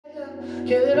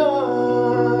Get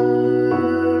on.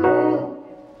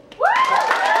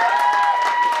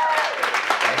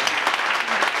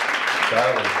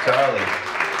 Charlie.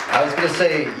 I was gonna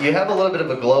say, you have a little bit of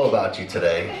a glow about you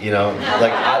today, you know,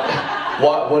 like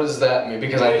what does that mean?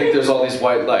 Because I think there's all these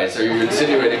white lights. Are you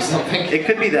insinuating something? It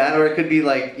could be that, or it could be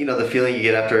like, you know, the feeling you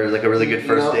get after like a really good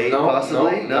first date,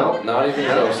 possibly. No, not even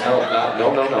close.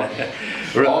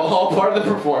 No. All part of the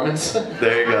performance.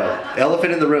 There you go.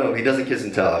 Elephant in the room. He doesn't kiss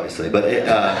and tell, obviously, but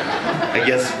I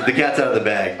guess the cat's out of the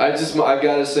bag. I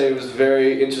gotta say it was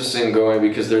very interesting going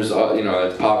because there's you know,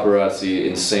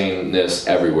 paparazzi insaneness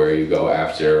everywhere you go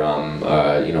after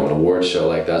you know, an award show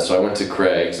like that. So I went to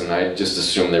Craig's and I just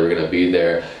assumed they were gonna be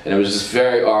there, and it was just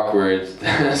very awkward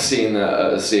seeing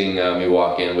me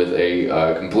walk in with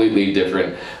a completely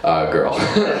different girl.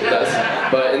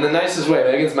 But in the nicest way.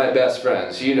 Megan's my best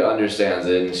friend. She understands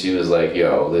it, and she was like,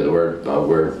 "Yo,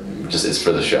 we're just, it's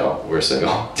for the show. We're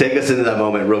single." Take us into that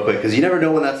moment real quick, because you never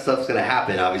know when that stuff's gonna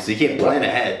happen. Obviously, you can't plan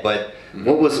ahead. But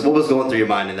what was going through your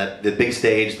mind in the big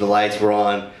stage? The lights were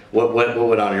on. What went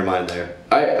on in your mind there?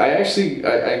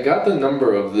 I got the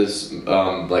number of this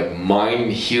like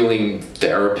mind healing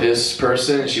therapist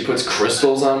person. She puts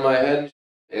crystals on my head.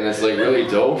 And it's like really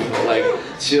dope. Like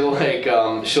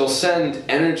she'll send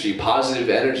energy, positive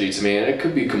energy to me, and it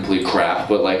could be complete crap,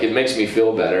 but like it makes me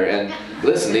feel better. And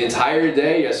listen, the entire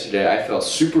day yesterday, I felt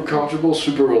super comfortable,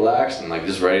 super relaxed, and like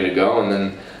just ready to go. And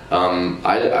then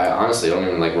I honestly don't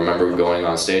even like remember going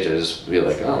on stage. I just feel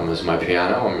like, oh, this is my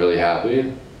piano. I'm really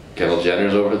happy. Kendall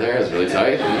Jenner's over there. It's really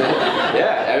tight.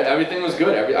 Yeah, everything was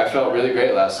good. I felt really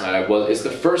great last night. It's the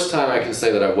first time I can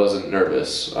say that I wasn't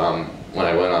nervous. When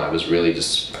I went on, I was really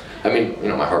just, I mean, you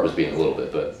know, my heart was beating a little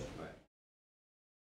bit, but